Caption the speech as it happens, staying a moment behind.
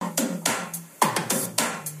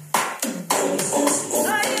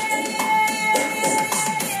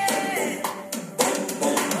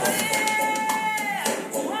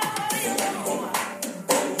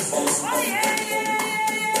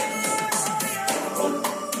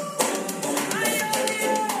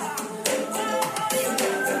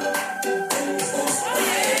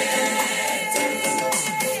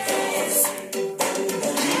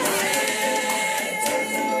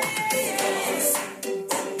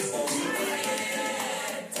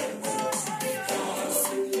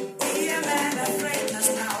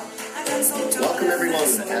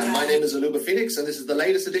everyone. My name is Aluba Phoenix, and this is the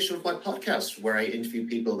latest edition of my podcast, where I interview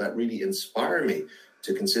people that really inspire me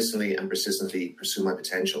to consistently and persistently pursue my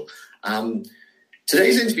potential.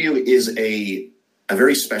 Today's interview is a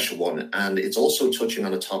very special one, and it's also touching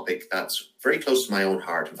on a topic that's very close to my own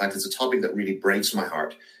heart. In fact, it's a topic that really breaks my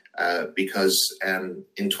heart because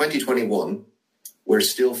in 2021, we're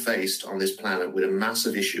still faced on this planet with a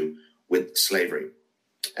massive issue with slavery.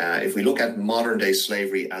 If we look at modern day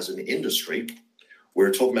slavery as an industry,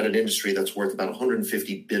 we're talking about an industry that's worth about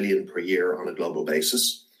 150 billion per year on a global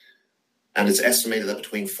basis. And it's estimated that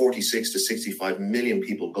between 46 to 65 million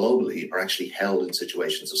people globally are actually held in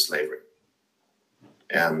situations of slavery.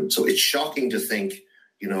 So it's shocking to think,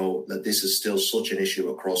 that this is still such an issue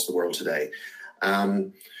across the world today.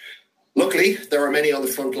 Luckily, there are many on the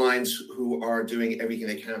front lines who are doing everything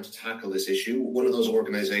they can to tackle this issue. One of those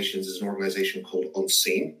organizations is an organization called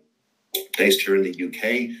Unseen, based here in the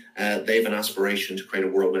UK. They have an aspiration to create a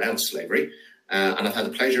world without slavery. And I've had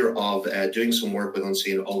the pleasure of doing some work with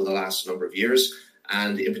Unseen over the last number of years.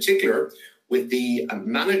 And in particular, with the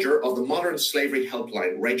manager of the Modern Slavery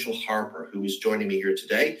Helpline, Rachel Harper, who is joining me here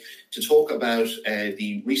today to talk about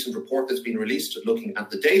the recent report that's been released, looking at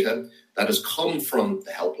the data that has come from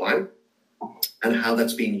the helpline and how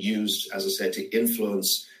that's being used, as I said, to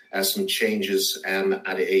influence some changes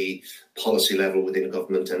at a policy level within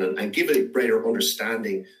government and give a greater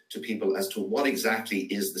understanding to people as to what exactly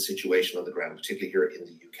is the situation on the ground, particularly here in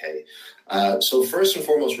the UK. So first and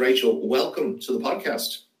foremost, Rachel, welcome to the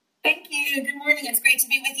podcast. Thank you. Good morning. It's great to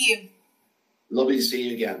be with you. Lovely to see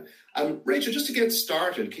you again. Rachel, just to get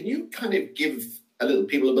started, can you kind of give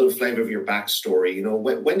people a bit of flavour of your backstory?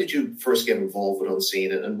 When did you first get involved with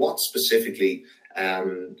Unseen, and what specifically,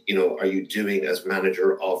 are you doing as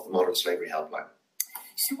manager of the Modern Slavery Helpline?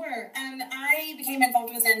 Sure. I became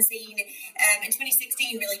involved with Unseen in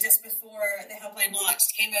 2016, really just before the helpline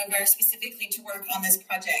launched. Came over specifically to work on this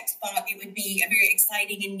project. Thought it would be a very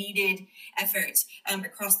exciting and needed effort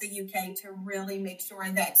across the UK to really make sure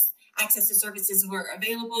that access to services were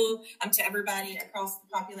available to everybody across the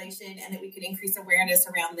population, and that we could increase awareness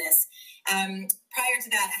around this. Prior to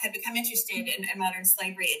that, I had become interested in modern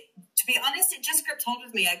slavery. To be honest, it just gripped hold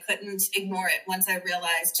of me. I couldn't ignore it once I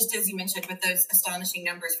realized, just as you mentioned with those astonishing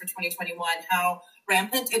numbers for 2021, how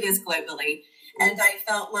rampant it is globally. And I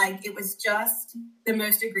felt like it was just the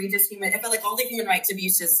most egregious I felt like all the human rights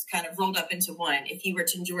abuses kind of rolled up into one. If you were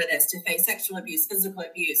to endure this, to face sexual abuse, physical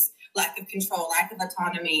abuse, lack of control, lack of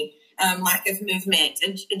autonomy, lack of movement,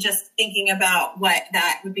 and just thinking about what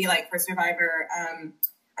that would be like for a survivor,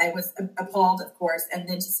 I was appalled, of course, and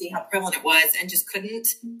then to see how prevalent it was and just couldn't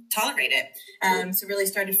tolerate it. So really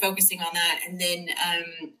started focusing on that, and then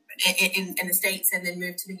in the States, and then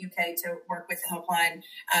moved to the UK to work with the helpline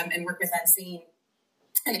and work with Unseen,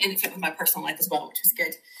 and it fit with my personal life as well, which was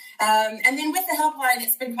good. And then with the helpline,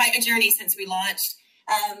 it's been quite a journey since we launched.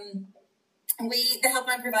 The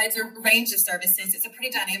helpline provides a range of services. It's a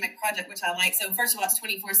pretty dynamic project, which I like. So first of all, it's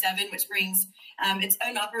 24/7, which brings its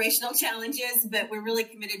own operational challenges, but we're really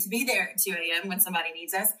committed to be there at 2 a.m. when somebody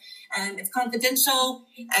needs us. It's confidential,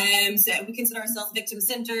 so we consider ourselves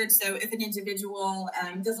victim-centered. So if an individual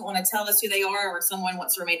doesn't want to tell us who they are, or someone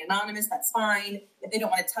wants to remain anonymous, that's fine. If they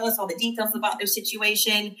don't want to tell us all the details about their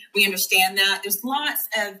situation, we understand that. There's lots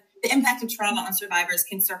of the impact of trauma on survivors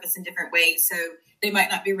can surface in different ways. So they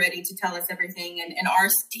might not be ready to tell us everything. And our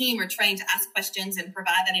team are trained to ask questions and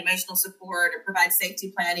provide that emotional support, or provide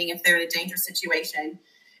safety planning if they're in a dangerous situation.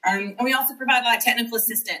 And we also provide a lot of technical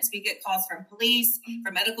assistance. We get calls from police,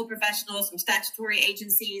 from medical professionals, from statutory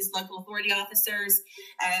agencies, local authority officers,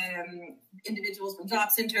 individuals from job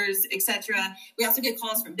centers, etc. We also get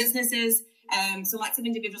calls from businesses. So lots of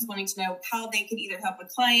individuals wanting to know how they can either help a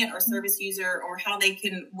client or service user, or how they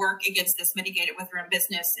can work against this, mitigate it with their own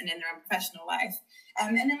business and in their own professional life.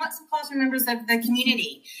 And then lots of calls from members of the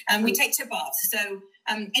community. We take tip-offs. So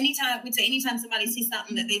anytime somebody sees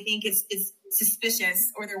something that they think is suspicious,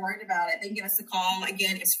 or they're worried about it, they can give us a call.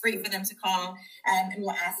 Again, it's free for them to call, and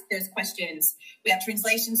we'll ask those questions. We have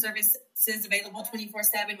translation services available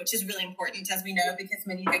 24/7, which is really important, as we know, because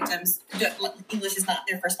many victims, English is not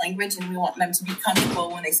their first language, and we want them to be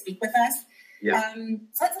comfortable when they speak with us. Yeah. So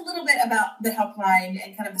that's a little bit about the helpline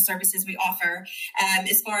and kind of the services we offer,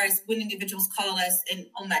 as far as when individuals call us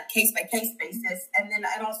on that case-by-case basis. And then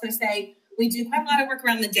I'd also say we do quite a lot of work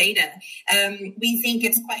around the data. We think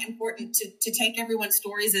it's quite important to take everyone's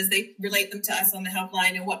stories as they relate them to us on the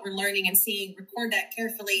helpline, and what we're learning and seeing, record that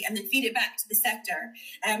carefully, and then feed it back to the sector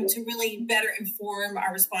to really better inform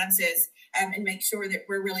our responses and make sure that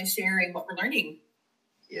we're really sharing what we're learning.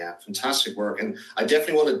 Yeah, fantastic work. And I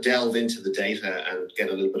definitely want to delve into the data and get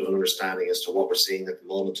a little bit of an understanding as to what we're seeing at the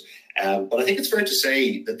moment. But I think it's fair to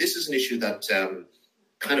say that this is an issue that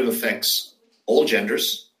kind of affects all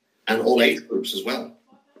genders and all age groups as well.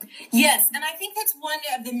 Yes, and I think that's one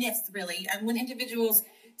of the myths, really. When individuals,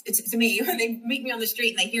 to me, when they meet me on the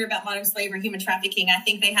street and they hear about modern slavery, human trafficking, I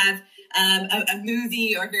think they have a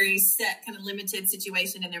movie or very set, kind of limited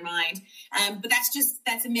situation in their mind. But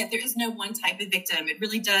that's a myth. There is no one type of victim. It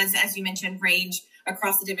really does, as you mentioned, range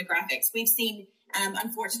across the demographics. We've seen,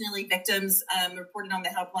 unfortunately, victims reported on the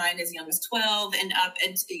helpline as young as 12 and up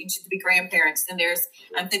into the grandparents. And there's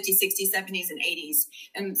 50s, 60s, 70s, and 80s.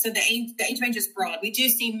 And so the age range is broad. We do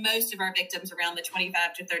see most of our victims around the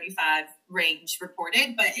 25 to 35 range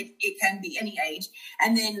reported, but it can be any age.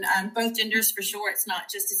 And then both genders, for sure. It's not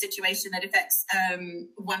just a situation that affects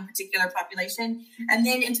one particular population. And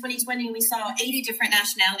then in 2020, we saw 80 different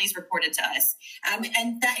nationalities reported to us.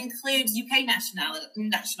 And that includes UK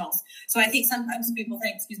nationals. So I think sometimes people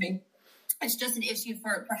think, it's just an issue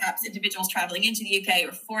for perhaps individuals traveling into the UK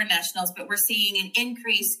or foreign nationals, but we're seeing an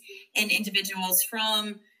increase in individuals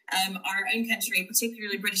from our own country,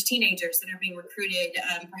 particularly British teenagers that are being recruited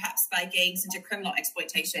perhaps by gangs into criminal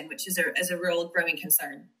exploitation, which is a real growing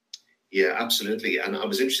concern. Yeah, absolutely. And I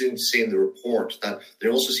was interested to see in the report that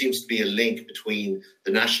there also seems to be a link between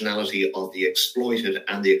the nationality of the exploited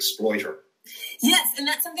and the exploiter. Yes, and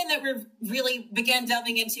that's something that we really began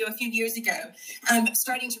delving into a few years ago,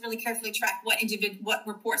 starting to really carefully track what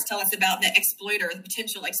reports tell us about the exploiter, the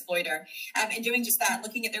potential exploiter, and doing just that,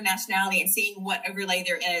 looking at their nationality and seeing what overlay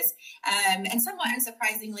there is. And somewhat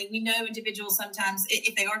unsurprisingly, we know individuals sometimes,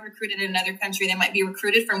 if they are recruited in another country, they might be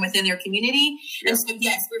recruited from within their community. Yeah. And so,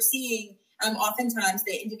 yes, we're seeing oftentimes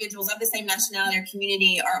the individuals of the same nationality or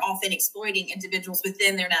community are often exploiting individuals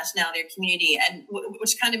within their nationality or community, and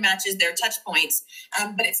which kind of matches their touch points.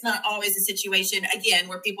 But it's not always a situation, again,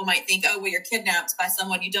 where people might think, oh, well, you're kidnapped by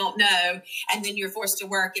someone you don't know, and then you're forced to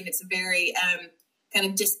work, and it's a very kind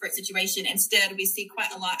of disparate situation. Instead, we see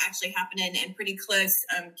quite a lot actually happening in pretty close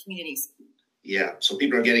communities. Yeah, so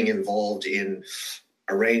people are getting involved in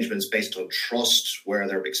arrangements based on trust, where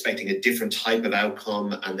they're expecting a different type of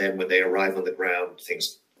outcome, and then when they arrive on the ground,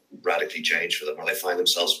 things radically change for them, or they find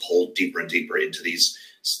themselves pulled deeper and deeper into these,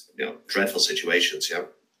 dreadful situations. Yeah,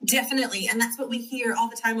 definitely, and that's what we hear all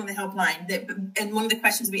the time on the helpline. And one of the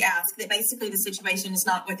questions we ask, that basically the situation is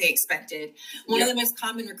not what they expected. One of the most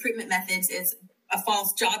common recruitment methods is a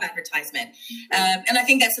false job advertisement. And I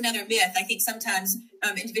think that's another myth. I think sometimes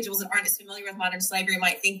individuals that aren't as familiar with modern slavery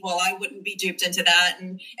might think, well, I wouldn't be duped into that,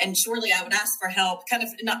 and surely I would ask for help, kind of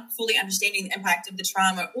not fully understanding the impact of the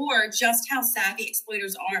trauma or just how savvy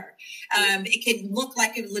exploiters are. It can look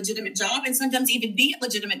like a legitimate job and sometimes even be a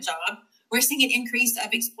legitimate job. We're seeing an increase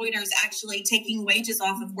of exploiters actually taking wages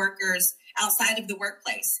off of workers outside of the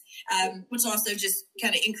workplace, which also just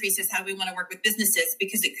kind of increases how we want to work with businesses,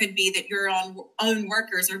 because it could be that your own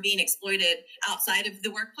workers are being exploited outside of the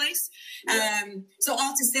workplace. Yeah. So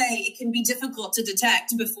all to say, it can be difficult to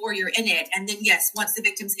detect before you're in it. And then, yes, once the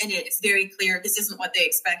victim's in it, it's very clear this isn't what they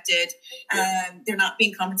expected. They're not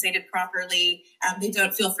being compensated properly. They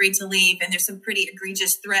don't feel free to leave. And there's some pretty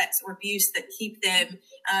egregious threats or abuse that keep them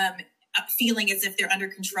feeling as if they're under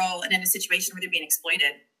control and in a situation where they're being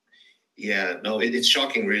exploited. Yeah, no, it's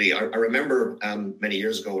shocking, really. I remember many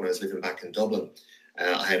years ago when I was living back in Dublin,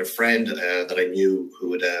 I had a friend that I knew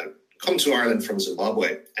who had come to Ireland from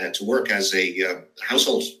Zimbabwe to work as a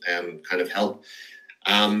household kind of help.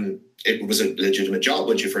 It was a legitimate job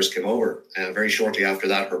when she first came over. Very shortly after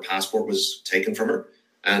that, her passport was taken from her.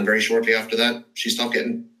 And very shortly after that, she stopped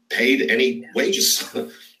getting paid any wages.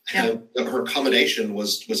 Yeah. Her accommodation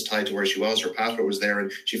was tied to where she was. Her passport was there,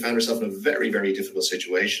 and she found herself in a very, very difficult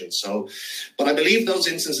situation. So, but I believe those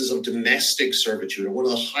instances of domestic servitude are one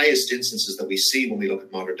of the highest instances that we see when we look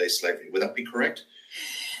at modern day slavery. Would that be correct?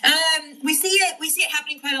 We see it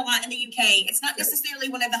happening quite a lot in the UK. It's not necessarily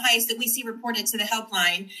one of the highest that we see reported to the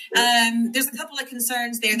helpline. There's a couple of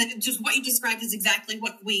concerns there. That just what you described is exactly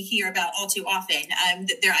what we hear about all too often.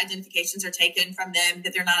 That their identifications are taken from them,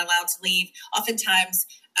 that they're not allowed to leave. Oftentimes,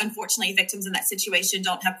 unfortunately, victims in that situation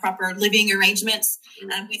don't have proper living arrangements.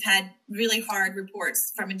 We've had really hard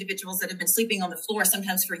reports from individuals that have been sleeping on the floor,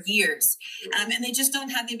 sometimes for years. And they just don't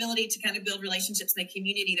have the ability to kind of build relationships in the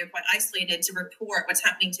community. They're quite isolated to report what's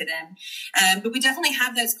happening to them. But we definitely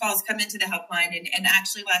have those calls come into the helpline. And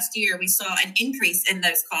actually last year, we saw an increase in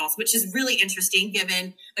those calls, which is really interesting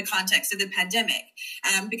given the context of the pandemic.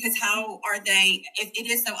 Because how are they, if it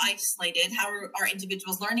is so isolated, how are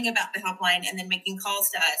individuals learning about the helpline and then making calls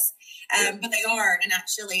to us. But they are. And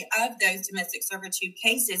actually, of those domestic servitude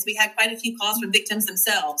cases, we had quite a few calls from victims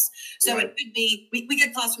themselves. So it could be, we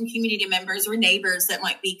get calls from community members or neighbors that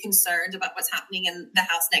might be concerned about what's happening in the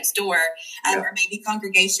house next door, or maybe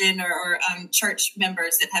congregation or church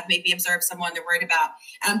members that have maybe observed someone they're worried about.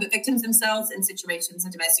 But victims themselves in situations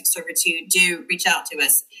of domestic servitude do reach out to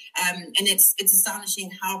us. And it's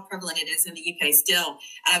astonishing how prevalent it is in the UK still.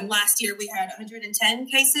 Last year, we had 110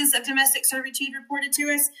 cases of domestic servitude reported to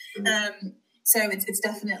us. So it's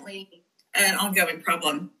definitely an ongoing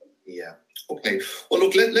problem. Yeah. Okay. Well,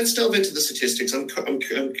 look, let's delve into the statistics. I'm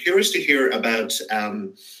curious to hear about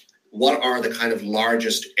what are the kind of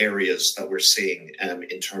largest areas that we're seeing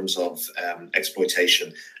in terms of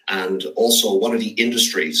exploitation, and also what are the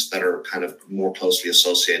industries that are kind of more closely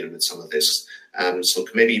associated with some of this. So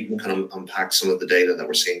maybe you can kind of unpack some of the data that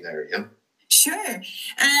we're seeing there. Yeah. Sure.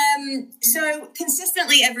 So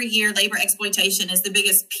consistently every year, labor exploitation is the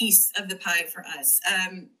biggest piece of the pie for us.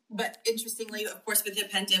 But interestingly, of course, with the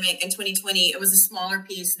pandemic in 2020, it was a smaller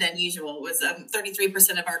piece than usual. It was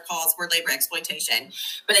 33% of our calls were labor exploitation,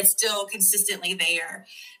 but it's still consistently there.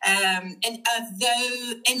 And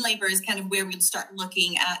labor is kind of where we'd start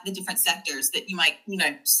looking at the different sectors that you might,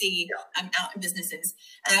 see out in businesses.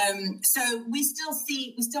 So we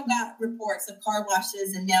still got reports of car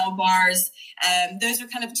washes and nail bars. Those are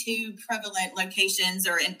kind of two prevalent locations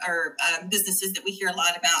or businesses that we hear a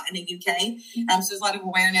lot about in the UK. So there's a lot of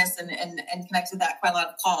awareness and connect to that, quite a lot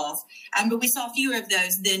of calls. But we saw fewer of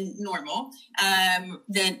those than normal,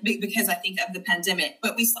 because I think of the pandemic.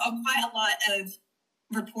 But we saw quite a lot of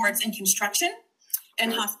reports in construction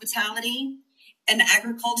and hospitality and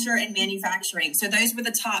agriculture and manufacturing. So those were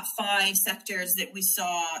the top 5 sectors that we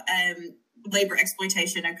saw labor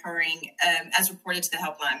exploitation occurring as reported to the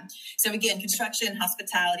helpline. So again, construction,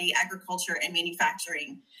 hospitality, agriculture, and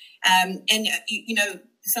manufacturing.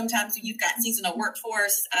 Sometimes you've got seasonal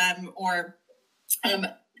workforce or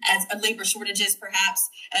as labor shortages, perhaps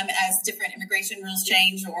as different immigration rules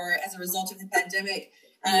change or as a result of the pandemic.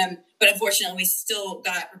 But unfortunately, we still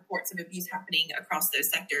got reports of abuse happening across those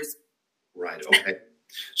sectors. Right. Okay.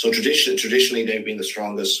 So traditionally, they've been the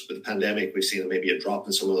strongest. With the pandemic, we've seen maybe a drop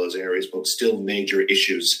in some of those areas, but still major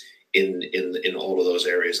issues in all of those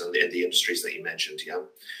areas and in the industries that you mentioned. Yeah.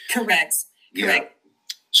 Correct. Yeah.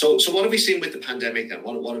 So what have we seen with the pandemic then?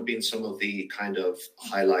 What have been some of the kind of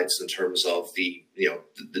highlights in terms of the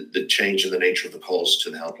change in the nature of the calls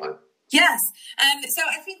to the helpline? Yes. So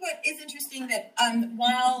I think what is interesting that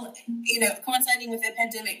while, coinciding with the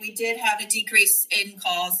pandemic, we did have a decrease in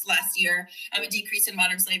calls last year, a decrease in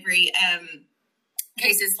modern slavery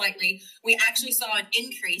cases slightly. We actually saw an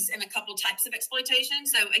increase in a couple types of exploitation.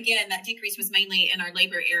 So again, that decrease was mainly in our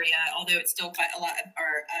labor area, although it's still quite a lot of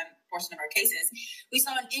our portion of our cases. We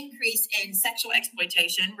saw an increase in sexual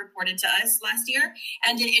exploitation reported to us last year,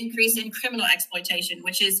 and an increase in criminal exploitation,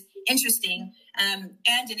 which is interesting,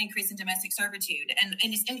 and an increase in domestic servitude. And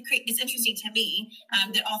it's interesting to me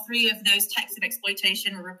that all 3 of those types of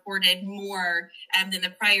exploitation were reported more than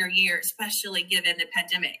the prior year, especially given the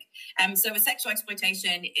pandemic. So with sexual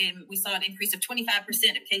exploitation, we saw an increase of 25%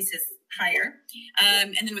 of cases higher.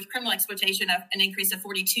 And then with criminal exploitation, an increase of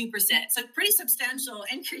 42%. So pretty substantial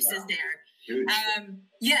increases there.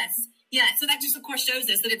 Yes. Yeah, so that just, of course, shows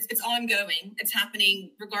us that it's ongoing. It's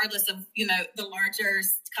happening regardless of, the larger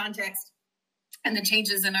context and the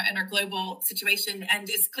changes in our global situation. And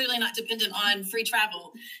it's clearly not dependent on free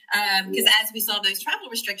travel, because as we saw those travel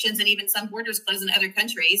restrictions and even some borders closed in other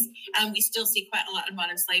countries, we still see quite a lot of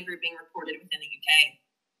modern slavery being reported within the UK.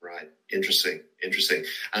 Right. Interesting.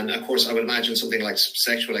 And of course, I would imagine something like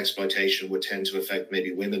sexual exploitation would tend to affect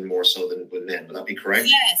maybe women more so than with men. Would that be correct?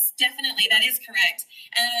 Yes, definitely. That is correct.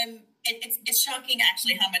 It's shocking,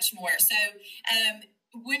 actually, how much more. So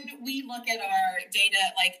when we look at our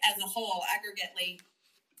data, like as a whole, aggregately,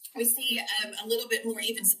 we see a little bit more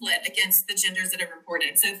even split against the genders that are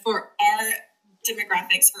reported. So for our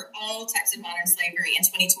demographics for all types of modern slavery in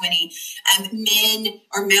 2020, men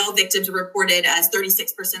or male victims are reported as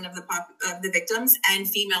 36% of the victims, and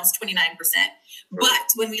females 29%. But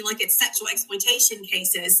when we look at sexual exploitation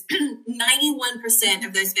cases, 91%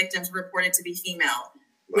 of those victims were reported to be female,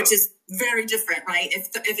 which is very different, right? If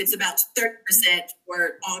it's about 30%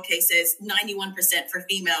 for all cases, 91% for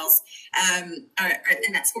females, and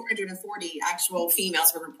that's 440 actual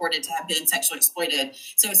females were reported to have been sexually exploited.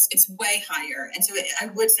 So it's way higher. And so I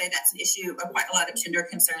would say that's an issue of quite a lot of gender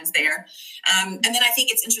concerns there. And then I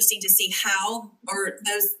think it's interesting to see how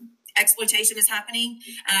those exploitation is happening.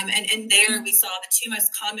 And there we saw the 2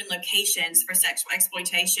 most common locations for sexual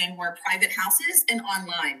exploitation were private houses and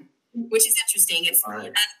online, which is interesting. It's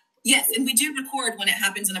Yes, and we do record when it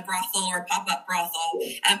happens in a brothel or a pop-up brothel.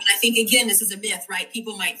 And I think, again, this is a myth, right?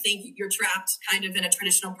 People might think you're trapped kind of in a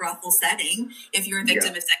traditional brothel setting if you're a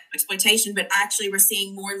victim of sexual exploitation, but actually we're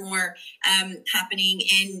seeing more and more happening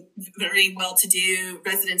in very well-to-do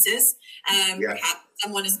residences.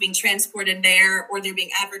 Someone is being transported there, or they're being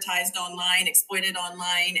advertised online, exploited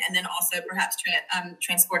online, and then also perhaps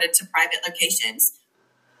transported to private locations.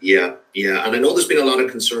 Yeah. And I know there's been a lot of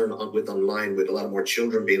concern with online, with a lot of more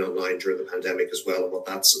children being online during the pandemic as well, and what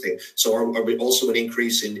that's the thing. So are we also an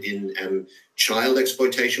increase in child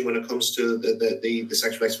exploitation when it comes to the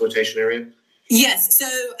sexual exploitation area? Yes. So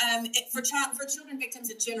for children victims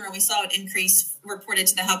in general, we saw an increase reported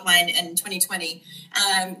to the helpline in 2020,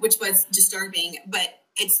 which was disturbing. But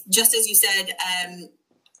it's just as you said,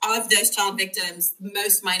 of those child victims,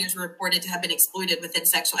 most minors were reported to have been exploited within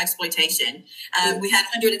sexual exploitation. We had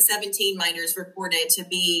 117 minors reported to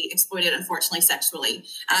be exploited, unfortunately, sexually,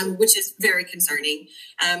 which is very concerning.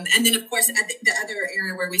 And then, of course, the other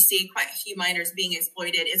area where we see quite a few minors being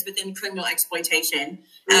exploited is within criminal exploitation,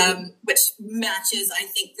 which matches, I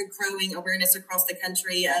think, the growing awareness across the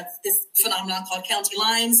country of this phenomenon called county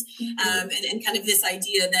lines, and kind of this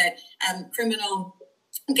idea that criminal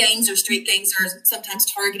gangs or street gangs are sometimes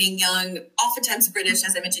targeting young, oftentimes British,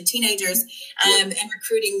 as I mentioned, teenagers, and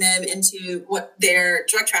recruiting them into what they're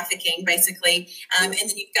drug trafficking, basically. And then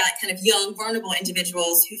you've got kind of young, vulnerable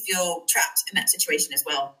individuals who feel trapped in that situation as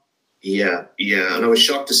well. Yeah. And I was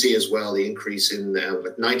shocked to see as well the increase in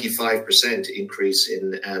 95% increase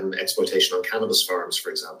in exploitation on cannabis farms, for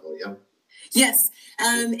example. Yeah. Yes.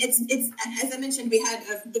 It's as I mentioned, we had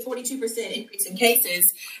the 42% increase in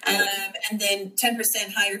cases, and then 10%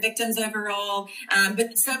 higher victims overall. But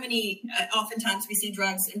so many, oftentimes we see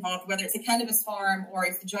drugs involved, whether it's a cannabis farm or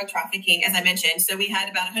it's the drug trafficking, as I mentioned. So we had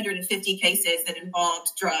about 150 cases that involved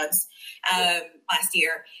drugs last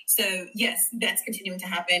year. So yes, that's continuing to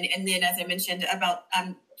happen. And then, as I mentioned, about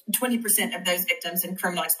 20% of those victims in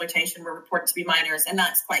criminal exploitation were reported to be minors, and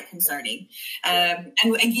that's quite concerning. And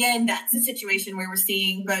again, that's a situation where we're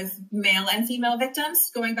seeing both male and female victims,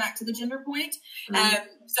 going back to the gender point.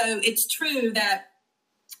 So it's true that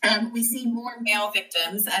we see more male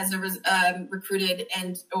victims as recruited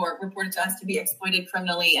and or reported to us to be exploited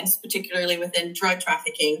criminally, and particularly within drug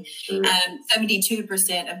trafficking.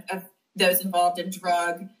 72% of those involved in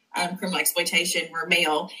drug criminal exploitation were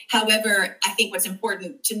male. However, I think what's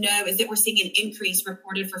important to know is that we're seeing an increase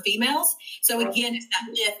reported for females. So again, it's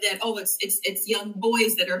that myth that it's young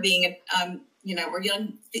boys that are being or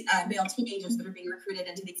young male teenagers that are being recruited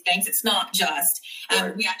into these gangs. It's not just.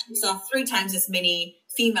 We actually saw 3 times as many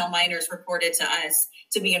female minors reported to us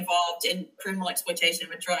to be involved in criminal exploitation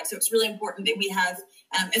with drugs. So it's really important that we have,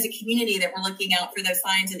 as a community, that we're looking out for those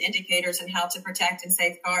signs and indicators and how to protect and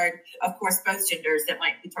safeguard, of course, both genders that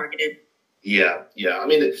might be targeted. Yeah. I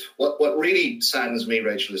mean, what really saddens me,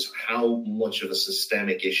 Rachel, is how much of a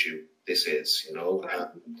systemic issue this is.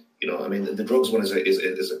 I mean, the drugs one is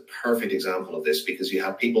a perfect example of this, because you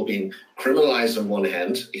have people being criminalized on one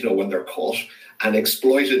hand, when they're caught, and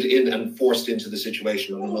exploited in and forced into the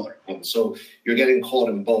situation on another hand. So you're getting caught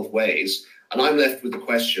in both ways. And I'm left with the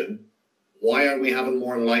question, why aren't we having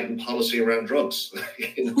more enlightened policy around drugs?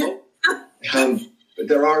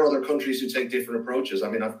 There are other countries who take different approaches. I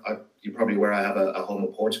mean, you're probably aware I have a home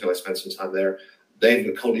in Portugal. I spent some time there. They've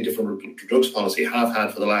a totally different drugs policy, have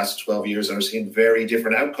had for the last 12 years, and are seeing very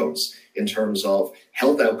different outcomes in terms of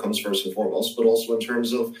health outcomes, first and foremost, but also in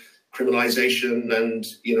terms of criminalization and,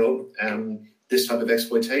 this type of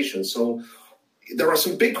exploitation. So there are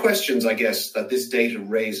some big questions, I guess, that this data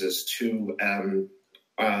raises to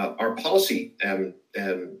our policy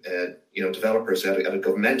developers at a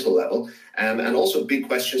governmental level, and also big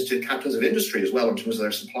questions to captains of industry as well in terms of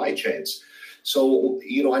their supply chains. So,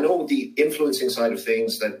 I know the influencing side of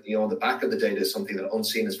things that, on the back of the data is something that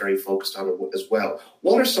Unseen is very focused on as well.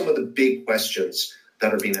 What are some of the big questions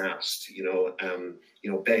that are being asked,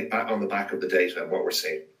 on the back of the data and what we're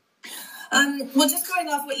seeing? Well, just going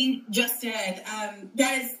off what you just said,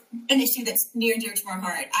 that is an issue that's near and dear to our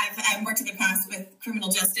heart. I've worked in the past with criminal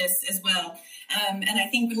justice as well. And I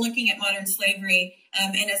think when looking at modern slavery,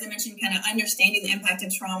 and as I mentioned, kind of understanding the impact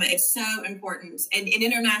of trauma, it's so important. And in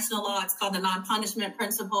international law, it's called the non-punishment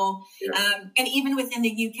principle. Yeah. And even within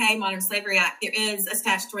the UK Modern Slavery Act, there is a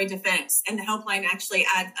statutory defense. And the helpline actually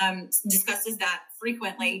discusses that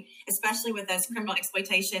frequently, especially with those criminal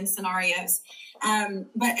exploitation scenarios.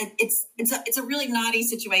 But it's a really knotty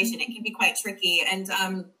situation. It can be quite tricky. And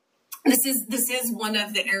this is one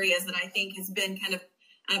of the areas that I think has been kind of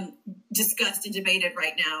discussed and debated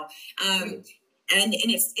right now. and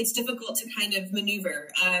it's difficult to kind of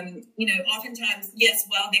maneuver. Oftentimes, yes,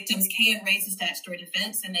 while victims can raise a statutory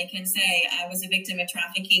defense and they can say, I was a victim of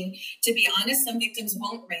trafficking, to be honest, some victims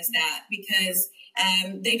won't raise that because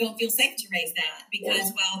they don't feel safe to raise that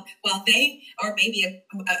because while they or maybe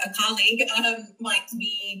a colleague might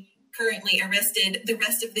be currently arrested, the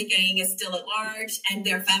rest of the gang is still at large and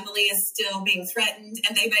their family is still being threatened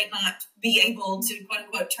and they might not be able to quote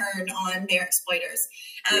unquote turn on their exploiters.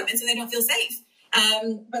 And so they don't feel safe.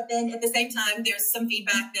 But then at the same time, there's some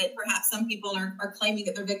feedback that perhaps some people are claiming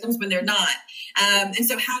that they're victims when they're not. And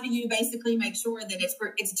so how do you basically make sure that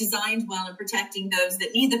it's designed well and protecting those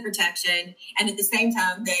that need the protection, and at the same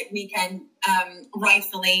time that we can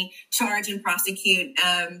rightfully charge and prosecute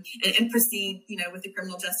and proceed, with the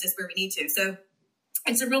criminal justice where we need to. So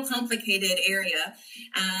it's a real complicated area,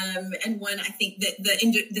 and one I think that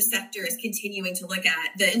the sector is continuing to look at.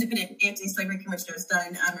 The Independent Anti-Slavery Commissioner has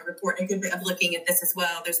done a report, a good bit of looking at this as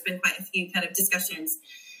well. There's been quite a few kind of discussions.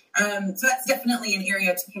 So that's definitely an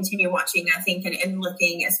area to continue watching, I think, and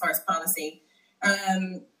looking as far as policy.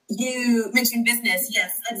 You mentioned business. Yes,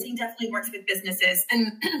 Unseen definitely works with businesses,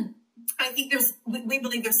 and I think we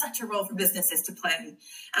believe there's such a role for businesses to play.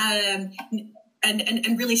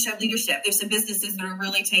 And really show leadership. There's some businesses that are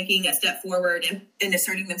really taking a step forward and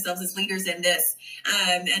asserting themselves as leaders in this.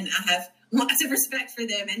 And I have lots of respect for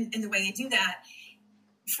them and the way they do that.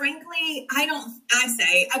 Frankly, I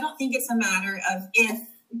don't think it's a matter of if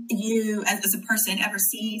you as a person ever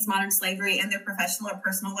sees modern slavery in their professional or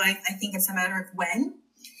personal life. I think it's a matter of when.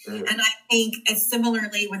 And I think it's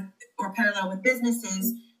similarly or parallel with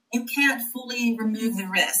businesses, you can't fully remove the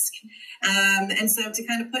risk. And so to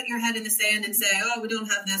kind of put your head in the sand and say, we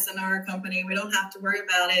don't have this in our company, we don't have to worry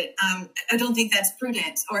about it, I don't think that's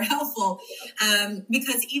prudent or helpful.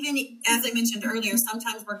 Because even, as I mentioned earlier,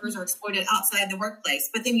 sometimes workers are exploited outside the workplace,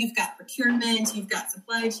 but then you've got procurement, you've got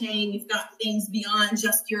supply chain, you've got things beyond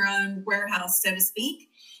just your own warehouse, so to speak,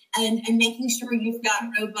 and making sure you've got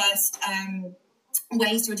robust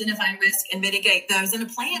ways to identify risk and mitigate those, and a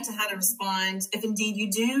plan to how to respond if indeed you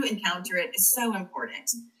do encounter it is so important.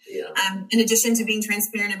 In addition to being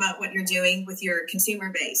transparent about what you're doing with your consumer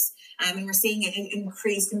base. And we're seeing an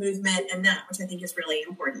increased movement in that, which I think is really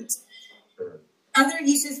important. Other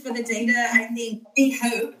uses for the data, I think we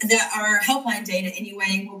hope that our helpline data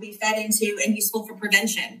anyway will be fed into and useful for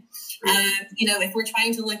prevention. If we're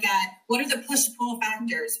trying to look at what are the push-pull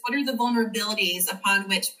factors, what are the vulnerabilities upon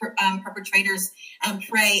which perpetrators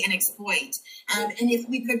prey and exploit, and if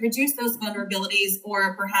we could reduce those vulnerabilities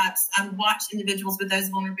or perhaps watch individuals with those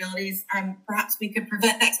vulnerabilities, perhaps we could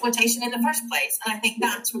prevent the exploitation in the first place. And I think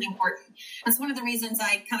that's really important. That's one of the reasons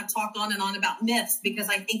I kind of talk on and on about myths, because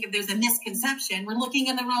I think if there's a misconception, we're looking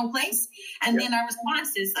in the wrong place, and then our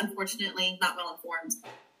response is unfortunately not well informed.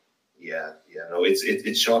 No,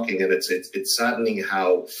 it's shocking, and it's saddening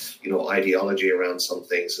how ideology around some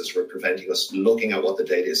things is preventing us looking at what the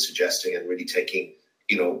data is suggesting and really taking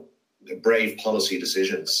brave policy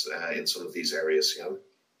decisions in some of these areas.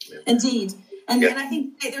 Indeed, and I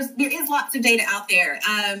think there is lots of data out there.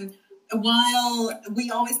 While we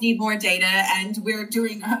always need more data, and we're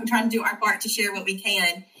trying to do our part to share what we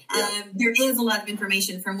can. There is a lot of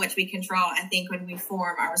information from which we can draw, I think, when we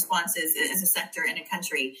form our responses as a sector in a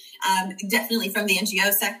country. Definitely from the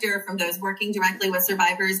NGO sector, from those working directly with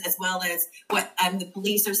survivors, as well as what the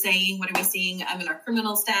police are saying, what are we seeing in our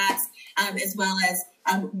criminal stats, as well as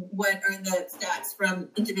what are the stats from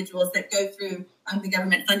individuals that go through the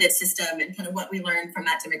government-funded system and kind of what we learn from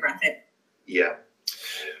that demographic.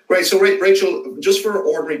 Right. So, Rachel, just for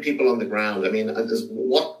ordinary people on the ground, I mean,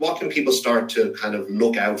 what can people start to kind of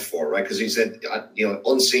look out for, right? Because you said,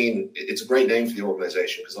 Unseen, it's a great name for the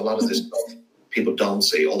organization because a lot of this stuff people don't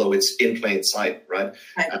see, although it's in plain sight, right?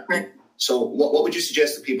 Right. So what would you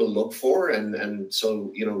suggest that people look for? And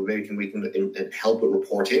so, maybe we can help with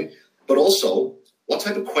reporting, but also what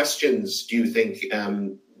type of questions do you think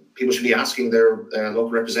people should be asking their local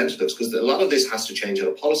representatives, because a lot of this has to change at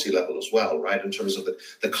a policy level as well, right, in terms of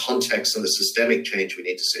the context and the systemic change we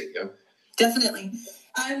need to see. Definitely.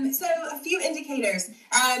 So a few indicators.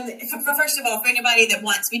 First of all, for anybody that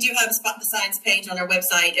wants, we do have a Spot the Signs page on our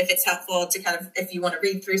website if it's helpful to kind of, if you want to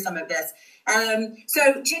read through some of this.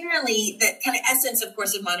 So generally, the kind of essence, of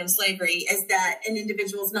course, of modern slavery is that an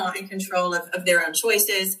individual is not in control of their own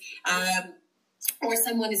choices, or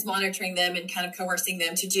someone is monitoring them and kind of coercing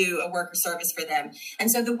them to do a work or service for them.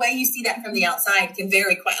 And so the way you see that from the outside can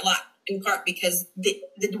vary quite a lot in part because the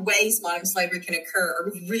ways modern slavery can occur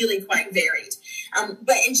are really quite varied.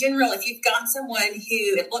 But in general, if you've got someone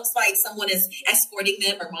who it looks like someone is escorting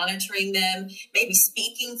them or monitoring them, maybe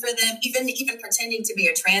speaking for them, even pretending to be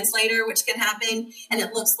a translator, which can happen, and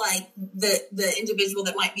it looks like the individual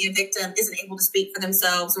that might be a victim isn't able to speak for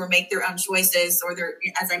themselves or make their own choices, or they're,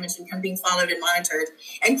 as I mentioned, kind of being followed and monitored.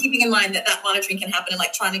 And keeping in mind that monitoring can happen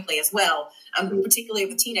electronically as well, particularly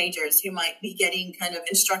with teenagers who might be getting kind of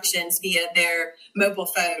instructions via their mobile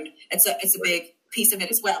phone. It's a big piece of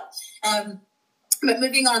it as well. But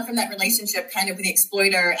moving on from that relationship kind of with the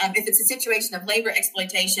exploiter, if it's a situation of labor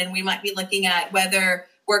exploitation, we might be looking at whether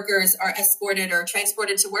workers are escorted or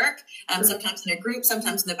transported to work, sometimes in a group,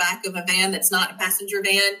 sometimes in the back of a van that's not a passenger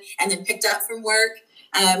van, and then picked up from work.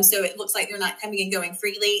 So it looks like they're not coming and going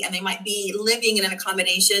freely, and they might be living in an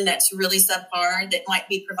accommodation that's really subpar that might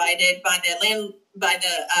be provided by the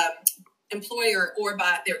employer or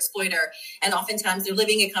by their exploiter. And oftentimes their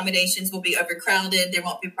living accommodations will be overcrowded. There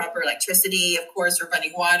won't be proper electricity, of course, or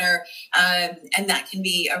running water. And that can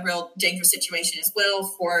be a real dangerous situation as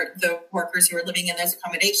well for the workers who are living in those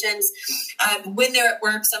accommodations. When they're at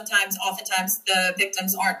work, oftentimes the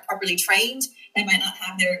victims aren't properly trained. They might not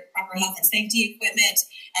have their proper health and safety equipment.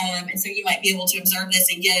 And so you might be able to observe this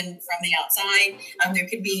again from the outside. There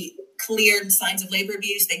could be clear signs of labor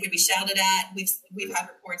abuse. They could be shouted at. We've had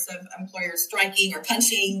reports of employers striking or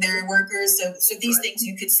punching their workers. So these things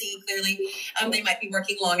you could see clearly. They might be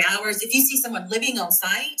working long hours. If you see someone living on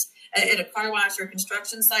site at a car wash or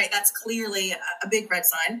construction site, that's clearly a big red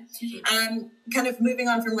sign. Kind of moving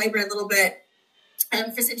on from labor a little bit,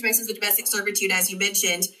 for situations of domestic servitude, as you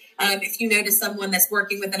mentioned, if you notice someone that's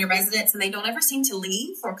working within a residence and they don't ever seem to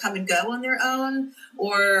leave or come and go on their own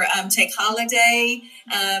or take holiday,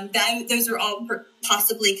 those are all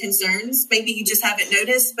possibly concerns. Maybe you just haven't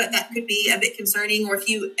noticed, but that could be a bit concerning. Or if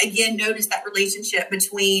you, again, notice that relationship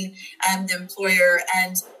between the employer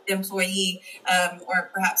and the employee,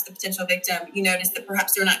 or perhaps the potential victim, you notice that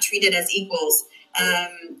perhaps they're not treated as equals.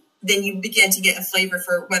 Then you begin to get a flavor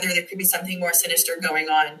for whether there could be something more sinister going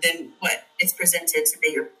on than what it's presented to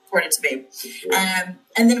be or reported to be.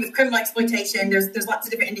 And then with criminal exploitation, there's lots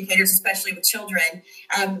of different indicators, especially with children.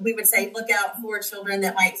 We would say look out for children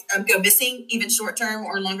that might go missing, even short-term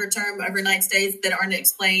or longer-term overnight stays that aren't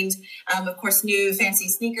explained. Of course, new fancy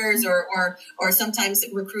sneakers or sometimes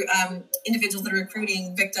individuals that are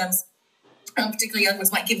recruiting victims, particularly young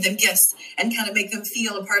ones, might give them gifts and kind of make them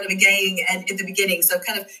feel a part of a gang and at the beginning. So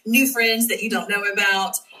kind of new friends that you don't know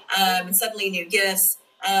about, and suddenly new gifts.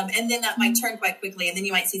 And then that might turn quite quickly. And then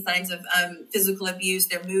you might see signs of physical abuse.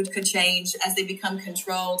 Their mood could change as they become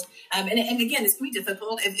controlled. And again, it's going to be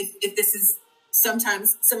difficult if this is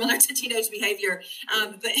sometimes similar to teenage behavior.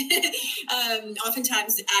 But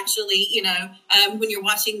oftentimes, actually, when you're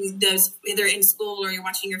watching those, either in school or you're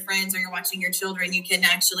watching your friends or you're watching your children, you can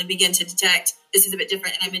actually begin to detect this is a bit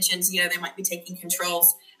different. And I mentioned, they might be taking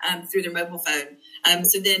controls through their mobile phone.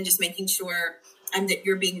 So then just making sure that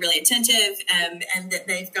you're being really attentive and that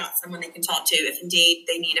they've got someone they can talk to if indeed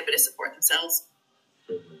they need a bit of support themselves.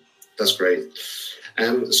 That's great.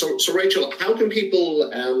 So Rachel, how can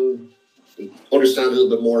people understand a little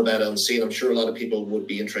bit more about Unseen? I'm sure a lot of people would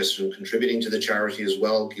be interested in contributing to the charity as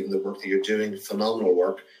well, given the work that you're doing, phenomenal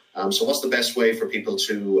work. So what's the best way for people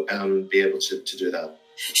to be able to do that?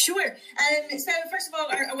 Sure. So first of all,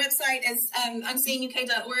 our website is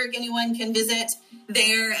unseenuk.org. Anyone can visit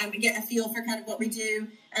there and get a feel for kind of what we do.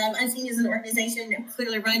 Unseen is an organization that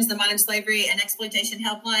clearly runs the Modern Slavery and Exploitation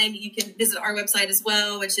Helpline. You can visit our website as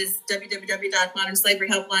well, which is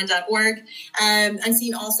www.modernslaveryhelpline.org.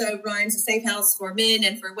 Unseen also runs a safe house for men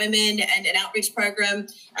and for women and an outreach program.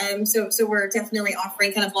 So we're definitely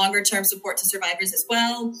offering kind of longer term support to survivors as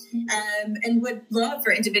well. And would love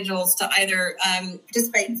for individuals to either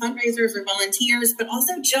participate in fundraisers or volunteers, but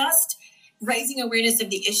also just raising awareness of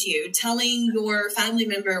the issue, telling your family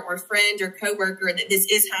member or friend or coworker that this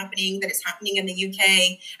is happening, that it's happening in the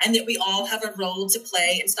UK, and that we all have a role to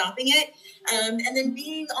play in stopping it. And then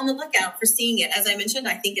being on the lookout for seeing it. As I mentioned,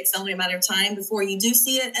 I think it's only a matter of time before you do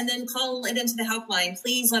see it, and then call it into the helpline.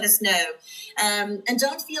 Please let us know. And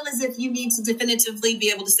don't feel as if you need to definitively be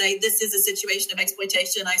able to say, this is a situation of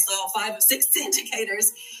exploitation. I saw 5 of 6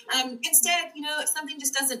 indicators. Instead, if something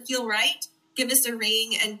just doesn't feel right, give us a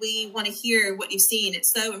ring and we want to hear what you've seen.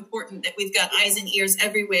 It's so important that we've got eyes and ears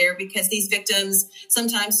everywhere because these victims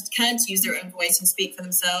sometimes can't use their own voice and speak for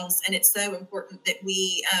themselves. And it's so important that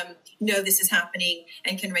we know this is happening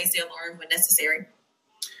and can raise the alarm when necessary.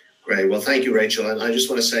 Great. Well, thank you, Rachel. And I just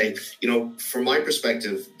want to say, from my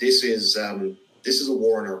perspective, this is a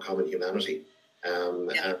war on our common humanity.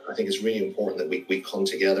 And I think it's really important that we come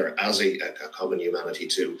together as a common humanity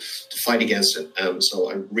to fight against it.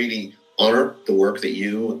 So I really honour the work that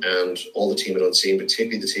you and all the team at Unseen,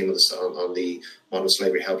 particularly the team on the Modern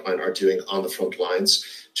Slavery Helpline, are doing on the front lines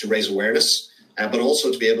to raise awareness, but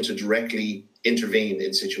also to be able to directly intervene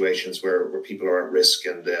in situations where people are at risk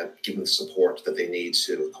and give them the support that they need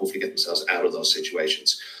to hopefully get themselves out of those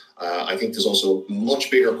situations. I think there's also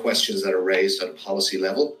much bigger questions that are raised at a policy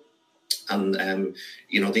level. And,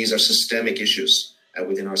 these are systemic issues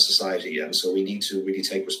within our society. And so we need to really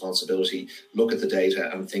take responsibility, look at the data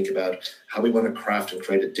and think about how we want to craft and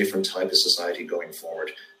create a different type of society going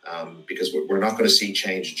forward. Because we're not going to see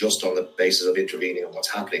change just on the basis of intervening on what's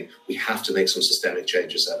happening. We have to make some systemic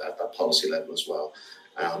changes at that policy level as well.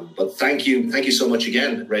 But thank you so much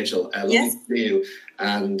again, Rachel. Lovely to see you,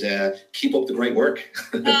 and keep up the great work.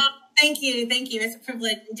 Thank you. It's a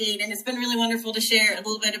privilege indeed, and it's been really wonderful to share a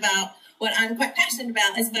little bit about what I'm quite passionate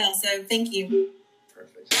about as well. So thank you.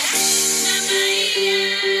 Perfect.